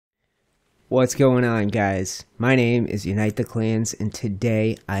What's going on, guys? My name is Unite the Clans, and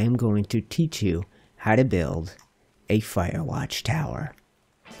today I am going to teach you how to build a Firewatch tower.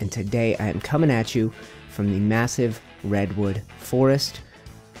 And today I am coming at you from the massive redwood forest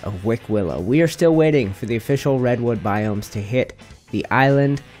of Wick Willow. We are still waiting for the official redwood biomes to hit the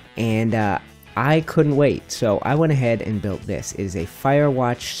island, and I couldn't wait, so I went ahead and built this. It is a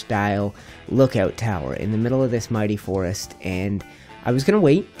Firewatch style lookout tower in the middle of this mighty forest, and I was going to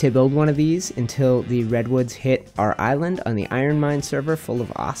wait to build one of these until the redwoods hit our island on the Iron Mine server full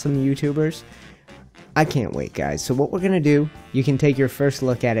of awesome YouTubers. I can't wait, guys. So what we're going to do, you can take your first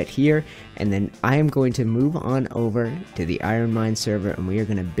look at it here, and then I am going to move on over to the Iron Mine server, and we are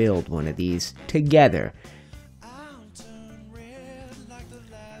going to build one of these together.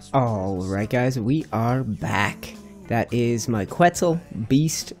 Alright, guys, we are back. That is my Quetzal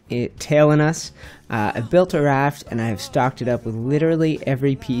beast tailing us. I've built a raft and I have stocked it up with literally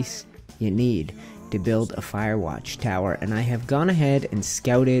every piece you need to build a Firewatch tower. And I have gone ahead and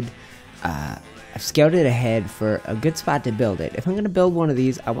scouted. I've scouted ahead for a good spot to build it. If I'm going to build one of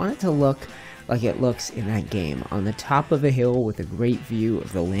these, I want it to look like it looks in that game, on the top of a hill with a great view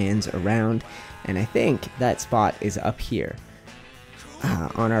of the lands around. And I think that spot is up here.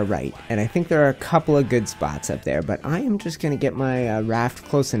 On our right, and I think there are a couple of good spots up there, but I am just going to get my raft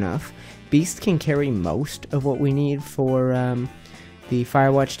close enough. Beast can carry most of what we need for the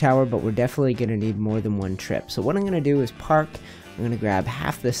Firewatch tower, but we're definitely going to need more than one trip. So what I'm going to do is park. I'm going to grab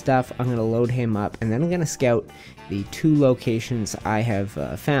half the stuff, I'm going to load him up, and then I'm going to scout the two locations I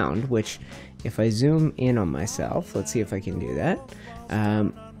have found, which if I zoom in on myself, let's see if I can do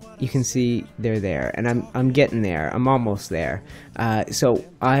that. You can see they're there, and I'm getting there. I'm almost there. So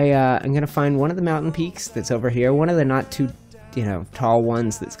I'm gonna find one of the mountain peaks that's over here, one of the not too, tall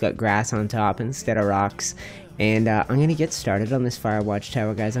ones that's got grass on top instead of rocks. And I'm gonna get started on this Firewatch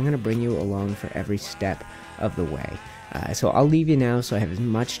tower, guys. I'm gonna bring you along for every step of the way. So I'll leave you now, so I have as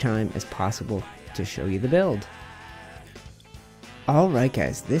much time as possible to show you the build. Alright,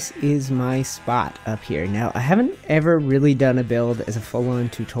 guys, this is my spot up here. Now, I haven't ever really done a build as a full-on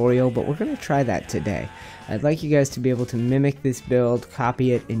tutorial, but we're going to try that today. I'd like you guys to be able to mimic this build,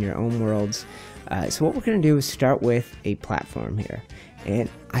 copy it in your own worlds. So what we're going to do is start with a platform here. And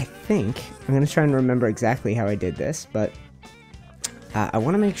I think, I'm going to try and remember exactly how I did this, but I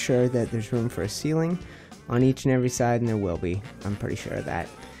want to make sure that there's room for a ceiling on each and every side, and there will be. I'm pretty sure of that.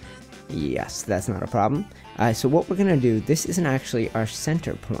 Yes, that's not a problem. So what we're going to do, this isn't actually our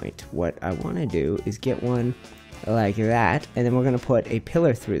center point. What I want to do is get one like that, and then we're going to put a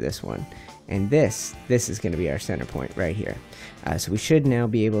pillar through this one. And this is going to be our center point right here. So we should now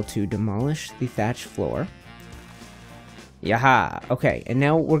be able to demolish the thatched floor. Yaha! Okay, and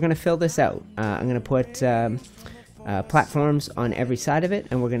now we're going to fill this out. I'm going to put platforms on every side of it,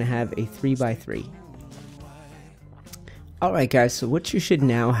 and we're going to have a 3x3. Alright, guys, so what you should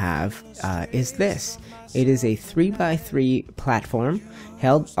now have is this. It is a 3x3 platform,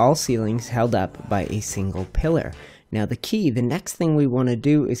 all ceilings held up by a single pillar. Now the next thing we want to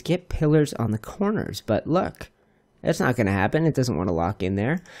do is get pillars on the corners, but look, that's not going to happen. It doesn't want to lock in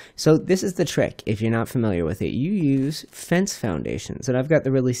there. So this is the trick, if you're not familiar with it. You use fence foundations, and I've got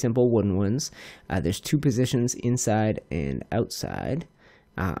the really simple wooden ones. There's two positions, inside and outside.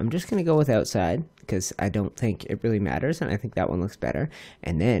 I'm just going to go with outside because I don't think it really matters, and I think that one looks better.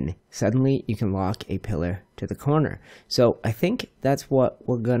 And then suddenly you can lock a pillar to the corner. So I think that's what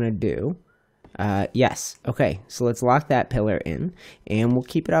we're going to do. Yes. Okay, so let's lock that pillar in, and we'll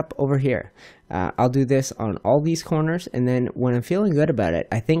keep it up over here. I'll do this on all these corners, and then when I'm feeling good about it,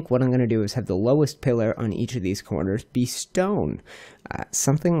 I think what I'm going to do is have the lowest pillar on each of these corners be stone.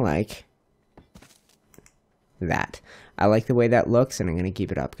 Something like that. I like the way that looks, and I'm going to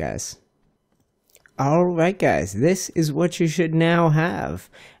keep it up, guys. Alright, guys, this is what you should now have.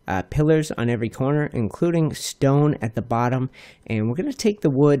 Pillars on every corner, including stone at the bottom, and we're going to take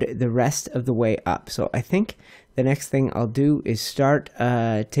the wood the rest of the way up. So I think the next thing I'll do is start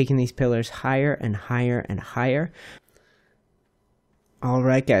taking these pillars higher and higher and higher.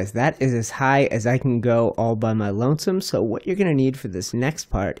 Alright, guys, that is as high as I can go all by my lonesome. So what you're going to need for this next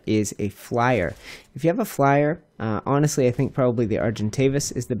part is a flyer. If you have a flyer, honestly, I think probably the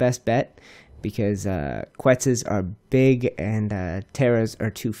Argentavis is the best bet, because Quetzes are big and Terras are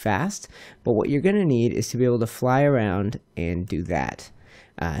too fast. But what you're going to need is to be able to fly around and do that.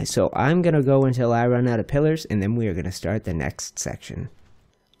 So I'm going to go until I run out of pillars, and then we are going to start the next section.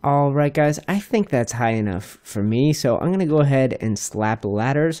 Alright, guys, I think that's high enough for me, so I'm going to go ahead and slap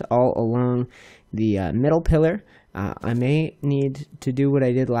ladders all along the middle pillar. I may need to do what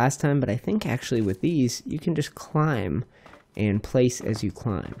I did last time, but I think actually with these, you can just climb and place as you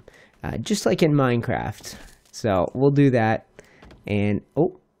climb, just like in Minecraft. So we'll do that. And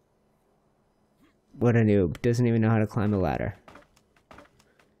oh, what a noob, doesn't even know how to climb a ladder.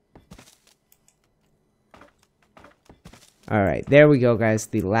 Alright, there we go, guys.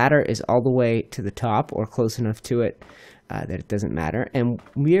 The ladder is all the way to the top, or close enough to it that it doesn't matter. And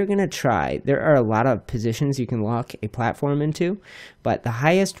we are going to try, there are a lot of positions you can lock a platform into, but the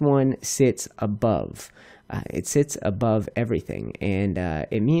highest one sits above. It sits above everything, and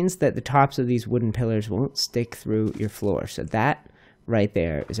it means that the tops of these wooden pillars won't stick through your floor. So that right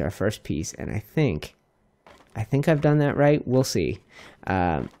there is our first piece, and I think I've done that right. We'll see.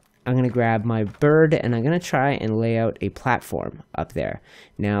 I'm going to grab my bird, and I'm going to try and lay out a platform up there.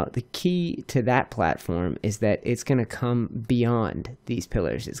 Now, the key to that platform is that it's going to come beyond these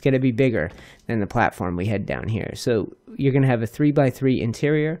pillars. It's going to be bigger than the platform we had down here. So you're going to have a 3x3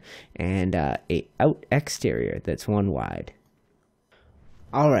 interior and a out exterior that's 1 wide.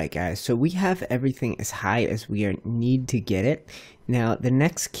 Alright guys, so we have everything as high as we need to get it. Now the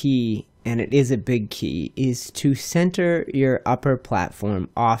next key, and it is a big key, is to center your upper platform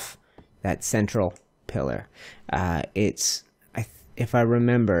off that central pillar. If I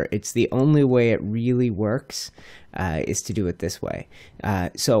remember, it's the only way it really works is to do it this way.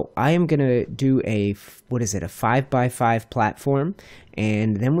 So I am going to do a 5x5 platform,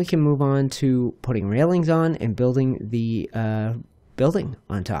 and then we can move on to putting railings on and building the building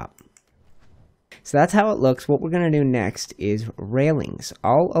on top. So that's how it looks. What we're going to do next is railings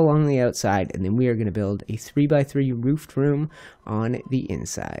all along the outside, and then we are going to build a 3x3 roofed room on the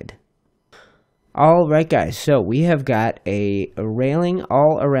inside. Alright guys, so we have got a railing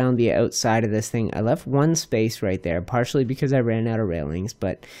all around the outside of this thing. I left one space right there, partially because I ran out of railings,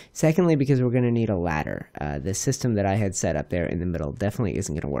 but secondly because we're going to need a ladder. The system that I had set up there in the middle definitely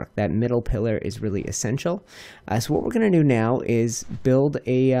isn't going to work. That middle pillar is really essential. So what we're going to do now is build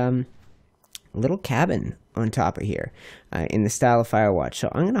a little cabin on top of here in the style of Firewatch. So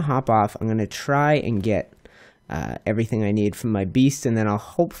I'm going to hop off. I'm going to try and get everything I need from my beast, and then I'll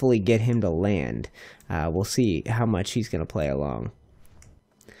hopefully get him to land. We'll see how much he's going to play along.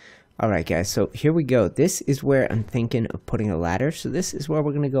 Alright guys, so here we go. This is where I'm thinking of putting a ladder. So this is where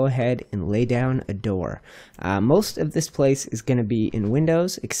we're going to go ahead and lay down a door. Most of this place is going to be in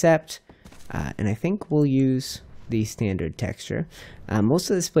windows, except, and I think we'll use the standard texture. Most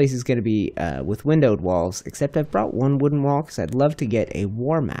of this place is going to be with windowed walls, except I've brought one wooden wall because I'd love to get a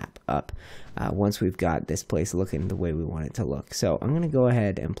war map up once we've got this place looking the way we want it to look. So I'm going to go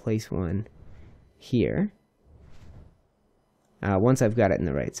ahead and place one here once I've got it in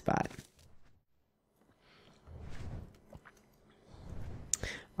the right spot.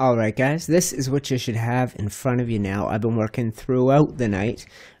 Alright guys, this is what you should have in front of you now. I've been working throughout the night.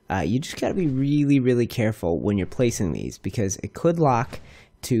 You just got to be really, really careful when you're placing these, because it could lock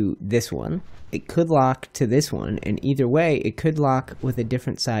to this one, it could lock to this one, and either way, it could lock with a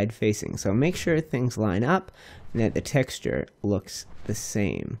different side facing. So make sure things line up and that the texture looks the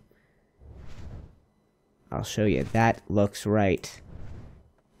same. I'll show you. That looks right.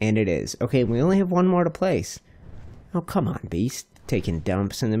 And it is. Okay, we only have one more to place. Oh, come on, beast. Taking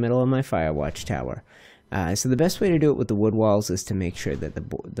dumps in the middle of my Firewatch tower. So the best way to do it with the wood walls is to make sure that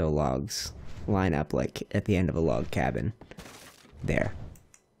the logs line up like at the end of a log cabin. There.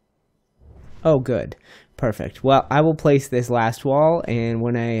 Oh, good. Perfect. Well, I will place this last wall, and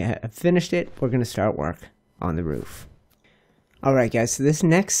when I have finished it, we're going to start work on the roof. Alright guys, so this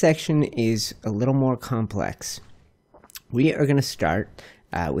next section is a little more complex. We are going to start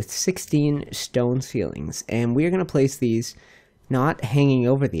with 16 stone ceilings, and we are going to place these not hanging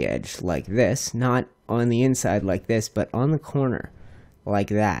over the edge like this, not on the inside like this, but on the corner like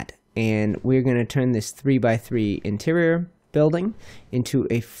that. And we're going to turn this 3x3 interior building into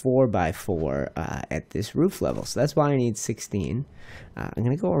a 4x4 at this roof level. So that's why I need 16. I'm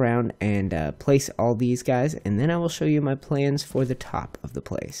going to go around and place all these guys, and then I will show you my plans for the top of the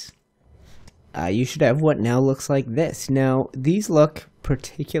place. You should have what now looks like this. Now, these look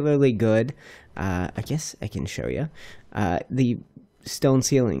particularly good. I guess I can show you. The stone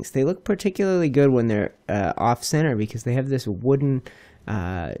ceilings, they look particularly good when they're off-center, because they have this wooden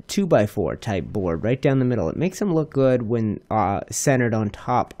 2x4 type board right down the middle. It makes them look good when centered on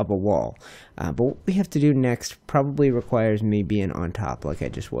top of a wall. But what we have to do next probably requires me being on top like I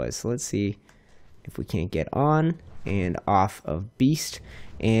just was. So let's see if we can't get on and off of Beast.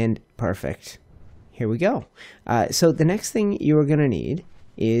 And perfect. Here we go. So the next thing you are going to need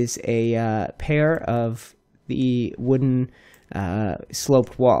is a pair of the wooden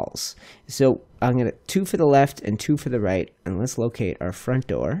sloped walls. So I'm going to 2 for the left and 2 for the right, and let's locate our front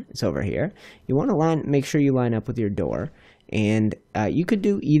door. It's over here. You want to make sure you line up with your door, And you could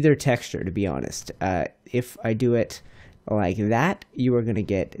do either texture, to be honest. If I do it like that, you are going to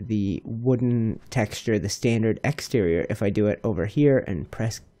get the wooden texture, the standard exterior. If I do it over here and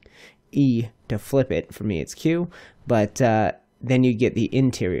press E to flip it, for me it's Q, but then you get the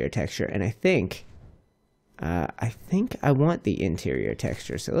interior texture. And I think I want the interior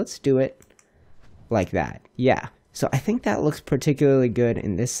texture, so let's do it like that. Yeah, so I think that looks particularly good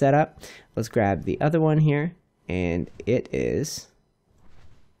in this setup. Let's grab the other one here, and it is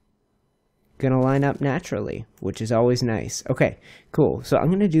gonna line up naturally, which is always nice. Okay, cool. So I'm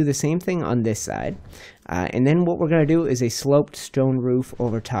gonna do the same thing on this side, and then what we're gonna do is a sloped stone roof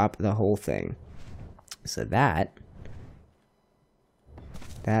over top of the whole thing. So that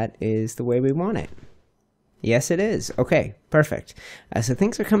is the way we want it. Yes, it is. Okay, perfect. So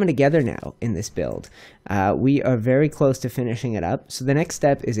things are coming together now in this build. We are very close to finishing it up. So the next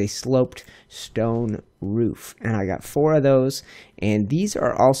step is a sloped stone roof. And I got 4 of those. And these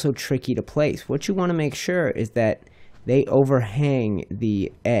are also tricky to place. What you want to make sure is that they overhang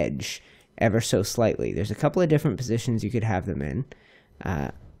the edge ever so slightly. There's a couple of different positions you could have them in.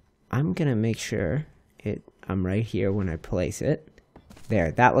 I'm going to make sure I'm right here when I place it.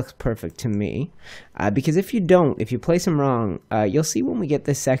 There, that looks perfect to me. Because if you place them wrong, you'll see when we get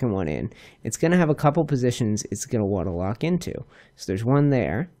this second one in, it's going to have a couple positions it's going to want to lock into. So there's one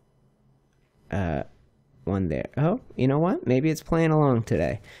there. One there. Oh, you know what? Maybe it's playing along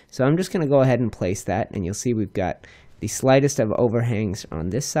today. So I'm just going to go ahead and place that, and you'll see we've got the slightest of overhangs on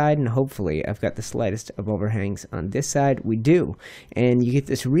this side, and hopefully I've got the slightest of overhangs on this side. We do, and you get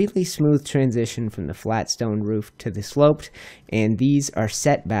this really smooth transition from the flat stone roof to the sloped, and these are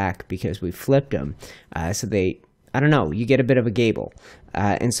set back because we flipped them, so they, I don't know, you get a bit of a gable.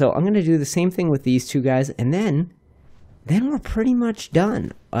 And so I'm going to do the same thing with these two guys, and then we're pretty much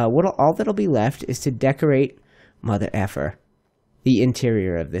done. All that'll be left is to decorate, mother effer, the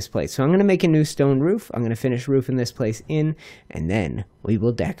interior of this place. So I'm going to make a new stone roof. I'm going to finish roofing this place in, and then we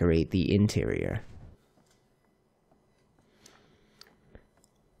will decorate the interior.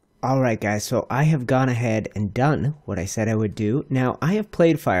 Alright guys, so I have gone ahead and done what I said I would do. Now, I have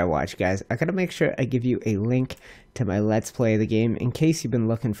played Firewatch, guys. I gotta make sure I give you a link to my Let's Play of the game in case you've been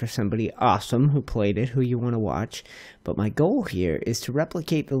looking for somebody awesome who played it, who you want to watch. But my goal here is to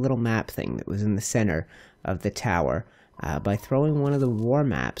replicate the little map thing that was in the center of the tower by throwing one of the war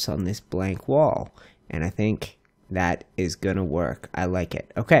maps on this blank wall. And I think that is gonna work. I like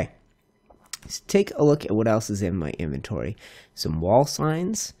it. Okay, let's take a look at what else is in my inventory. Some wall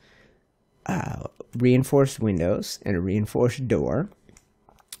signs, reinforced windows, and a reinforced door,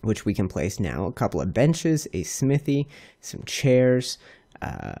 which we can place now. A couple of benches, a smithy, some chairs,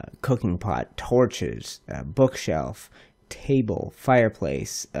 cooking pot, torches, bookshelf, table,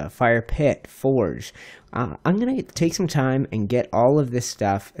 fireplace, fire pit, forge. I'm going to take some time and get all of this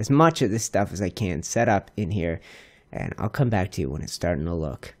stuff, as much of this stuff as I can, set up in here, and I'll come back to you when it's starting to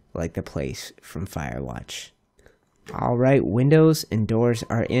look like the place from Firewatch. Alright, windows and doors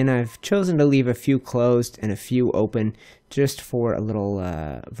are in. I've chosen to leave a few closed and a few open just for a little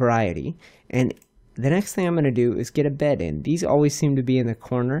variety. And the next thing I'm going to do is get a bed in. These always seem to be in the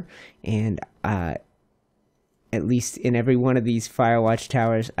corner, and at least in every one of these Firewatch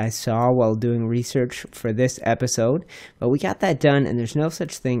towers I saw while doing research for this episode. But we got that done, and there's no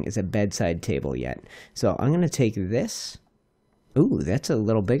such thing as a bedside table yet. So I'm going to take this. Ooh, that's a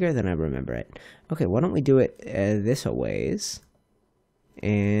little bigger than I remember it. Okay, why don't we do it this a ways?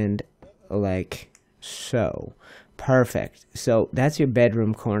 And like so. Perfect. So that's your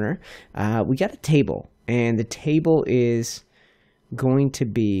bedroom corner. We got a table, and the table is going to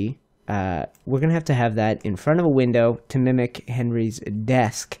be, we're going to have that in front of a window to mimic Henry's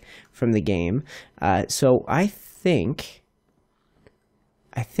desk from the game. So I think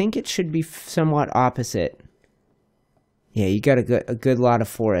it should be somewhat opposite. Yeah, you got a good lot of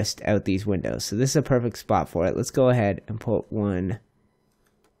forest out these windows, so this is a perfect spot for it. Let's go ahead and put one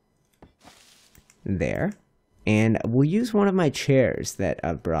there. And we'll use one of my chairs that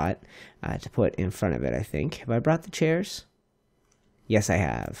I've brought to put in front of it, I think. Have I brought the chairs? Yes, I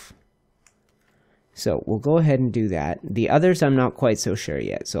have. So we'll go ahead and do that. The others I'm not quite so sure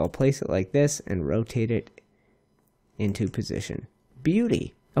yet, so I'll place it like this and rotate it into position.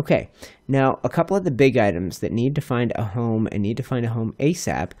 Beauty! Okay, now a couple of the big items that need to find a home and need to find a home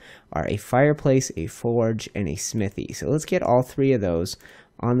ASAP are a fireplace, a forge, and a smithy. So let's get all 3 of those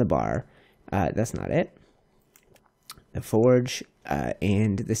on the bar. That's not it. The forge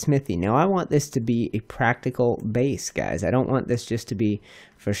and the smithy. Now I want this to be a practical base, guys. I don't want this just to be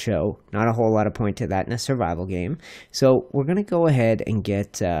for show. Not a whole lot of point to that in a survival game. So we're going to go ahead and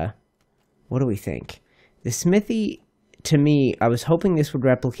get, what do we think? The smithy to me, I was hoping this would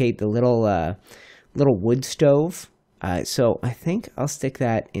replicate the little wood stove. So I think I'll stick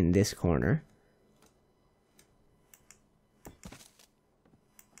that in this corner.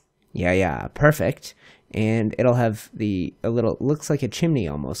 Yeah, perfect. And it'll have looks like a chimney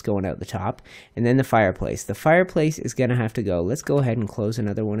almost going out the top. And then the fireplace. The fireplace is going to have to go. Let's go ahead and close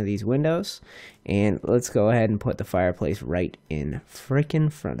another one of these windows. And let's go ahead and put the fireplace right in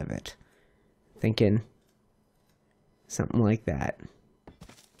frickin' front of it. Thinking something like that.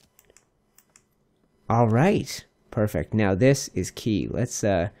 All right. Perfect. Now this is key. Let's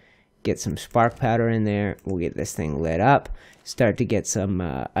get some spark powder in there. We'll get this thing lit up. Start to get some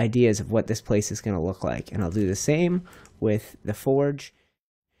ideas of what this place is going to look like. And I'll do the same with the forge.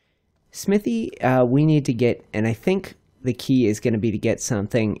 Smithy, we need to get, and I think the key is going to be to get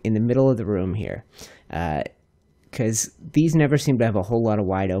something in the middle of the room here. Because these never seem to have a whole lot of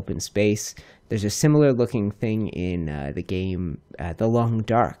wide open space. There's a similar looking thing in the game, The Long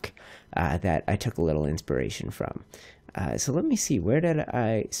Dark, that I took a little inspiration from. So let me see, where did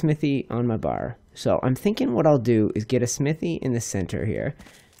I... Smithy on my bar. So I'm thinking what I'll do is get a smithy in the center here.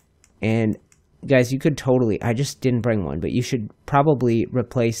 And guys, you could totally... I just didn't bring one, but you should probably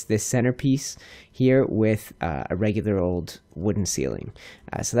replace this centerpiece here with a regular old wooden ceiling.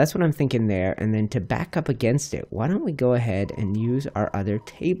 So that's what I'm thinking there. And then to back up against it, why don't we go ahead and use our other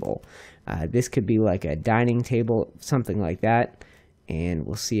table? This could be like a dining table, something like that. And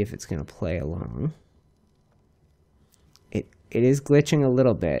we'll see if it's going to play along. It is glitching a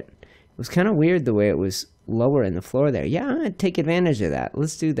little bit. It was kind of weird the way it was lower in the floor there. Yeah, I'm going to take advantage of that.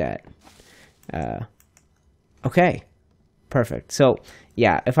 Let's do that. Okay. Perfect. So,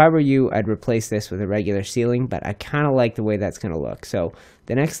 yeah, if I were you, I'd replace this with a regular ceiling, but I kind of like the way that's going to look. So,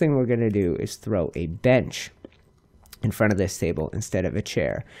 the next thing we're going to do is throw a bench in front of this table instead of a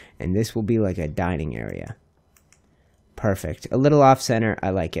chair. And this will be like a dining area. Perfect. A little off-center. I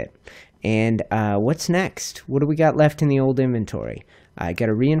like it. And what's next? What do we got left in the old inventory? I got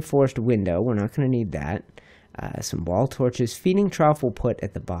a reinforced window. We're not going to need that. Some wall torches. Feeding trough we'll put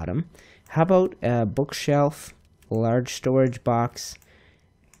at the bottom. How about a bookshelf? Large storage box.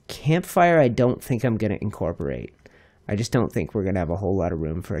 Campfire I don't think I'm going to incorporate. I just don't think we're going to have a whole lot of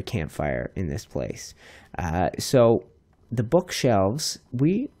room for a campfire in this place. So the bookshelves,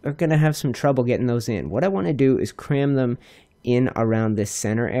 we are going to have some trouble getting those in. What I want to do is cram them in around this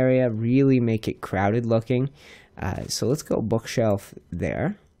center area, really make it crowded looking. So let's go bookshelf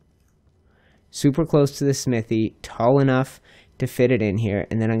there. Super close to the smithy, tall enough to fit it in here.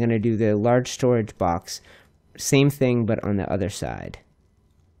 And then I'm going to do the large storage box. Same thing, but on the other side.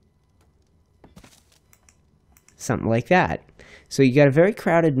 Something like that. So you got a very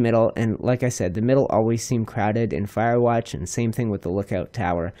crowded middle, and like I said, the middle always seemed crowded in Firewatch, and same thing with the lookout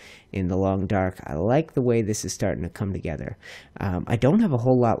tower in The Long Dark. I like the way this is starting to come together. I don't have a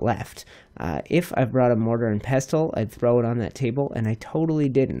whole lot left. If I brought a mortar and pestle, I'd throw it on that table, and I totally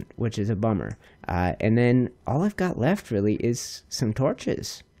didn't, which is a bummer. And then all I've got left really is some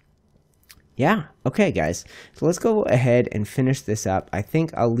torches. Yeah, okay guys, so let's go ahead and finish this up. I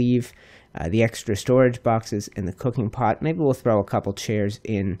think I'll leave the extra storage boxes in the cooking pot. Maybe we'll throw a couple chairs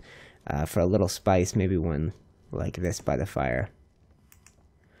in for a little spice. Maybe one like this by the fire.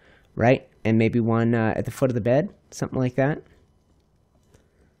 Right? And maybe one at the foot of the bed. Something like that.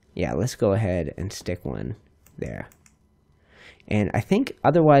 Yeah, let's go ahead and stick one there. And I think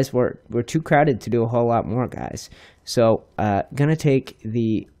otherwise we're too crowded to do a whole lot more, guys. So, gonna take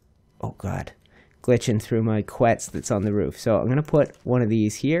the... Oh, God. Glitching through my quets that's on the roof. So I'm gonna put one of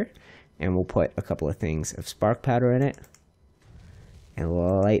these here. And we'll put a couple of things of spark powder in it. And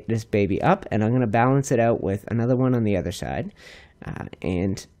we'll light this baby up. And I'm going to balance it out with another one on the other side.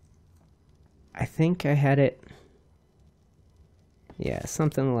 And I think I had it... Yeah,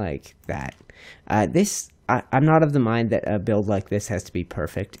 something like that. I'm not of the mind that a build like this has to be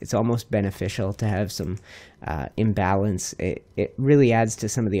perfect. It's almost beneficial to have some imbalance. It really adds to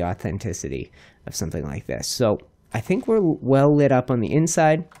some of the authenticity of something like this. So I think we're well lit up on the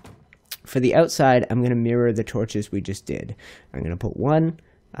inside. For the outside, I'm going to mirror the torches we just did. I'm going to put one.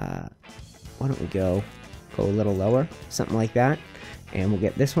 Why don't we go a little lower? Something like that. And we'll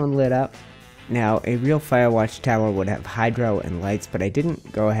get this one lit up. Now, a real Firewatch tower would have hydro and lights, but I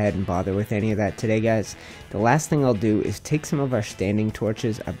didn't go ahead and bother with any of that today, guys. The last thing I'll do is take some of our standing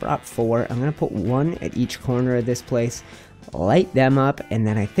torches. I brought 4. I'm going to put 1 at each corner of this place, light them up, and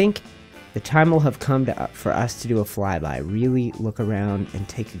then I think the time will have come for us to do a flyby. Really look around and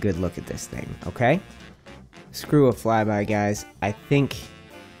take a good look at this thing, okay? Screw a flyby, guys. I think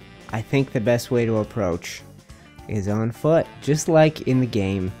the best way to approach is on foot, just like in the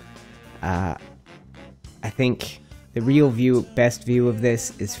game. I think the real view, best view of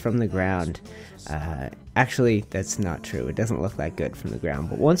this is from the ground. Actually, that's not true. It doesn't look that good from the ground,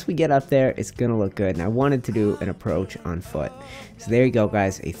 but once we get up there, it's gonna look good. And I wanted to do an approach on foot. So there you go,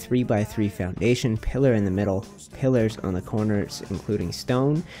 guys. A 3x3 foundation, pillar in the middle, pillars on the corners, including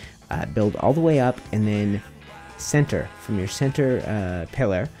stone. Build all the way up, and then center from your center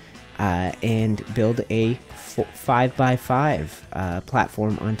pillar, and build a 5x5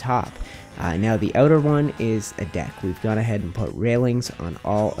 platform on top. Now the outer one is a deck. We've gone ahead and put railings on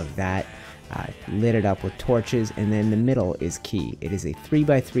all of that. Lit it up with torches, and then the middle is key. It is a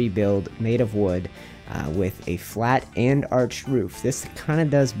 3x3 build made of wood with a flat and arched roof. This kind of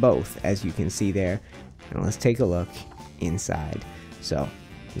does both, as you can see there. Now let's take a look inside. So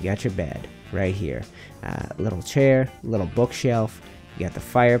you got your bed right here, little chair, little bookshelf. You got the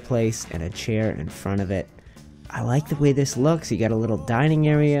fireplace and a chair in front of it. I like the way this looks. You got a little dining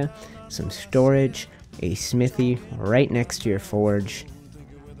area, some storage, a smithy right next to your forge,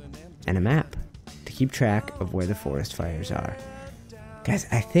 and a map to keep track of where the forest fires are. Guys,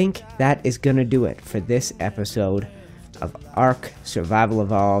 I think that is gonna do it for this episode of Ark Survival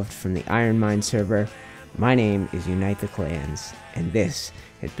Evolved from the Iron Mine server. My name is Unite the Clans, and this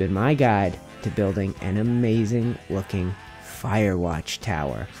has been my guide to building an amazing looking Firewatch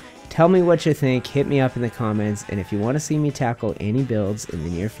tower. Tell me what you think, hit me up in the comments, and if you want to see me tackle any builds in the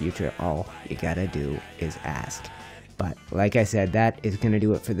near future, all you gotta do is ask. But like I said, that is going to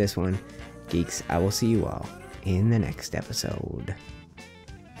do it for this one. Geeks, I will see you all in the next episode.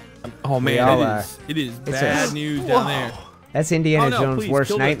 Oh man, it is bad news down there. That's Indiana Jones'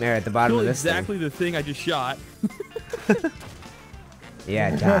 worst nightmare at the bottom of this exactly the thing I just shot.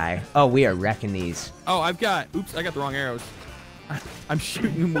 Yeah, die. Oh, we are wrecking these. Oh, I got the wrong arrows. I'm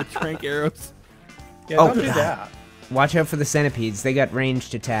shooting them with trank arrows. Yeah, don't do that. Watch out for the centipedes. They got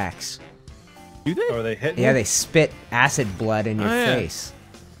ranged attacks. Do they? Are they hitting? Yeah, they spit acid blood in your face.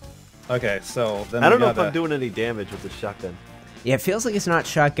 Okay, so then I don't know if I'm doing any damage with the shotgun. Yeah, it feels like it's not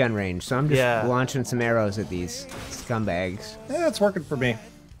shotgun range, so I'm just launching some arrows at these scumbags. Yeah, it's working for me.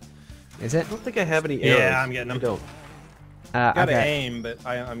 Is it? I don't think I have any arrows. Yeah, I'm getting them. I don't. Gotta aim, but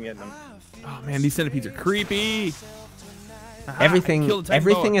I'm getting them. Oh man, these centipedes are creepy.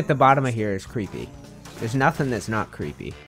 Everything at the bottom of here is creepy. There's nothing that's not creepy.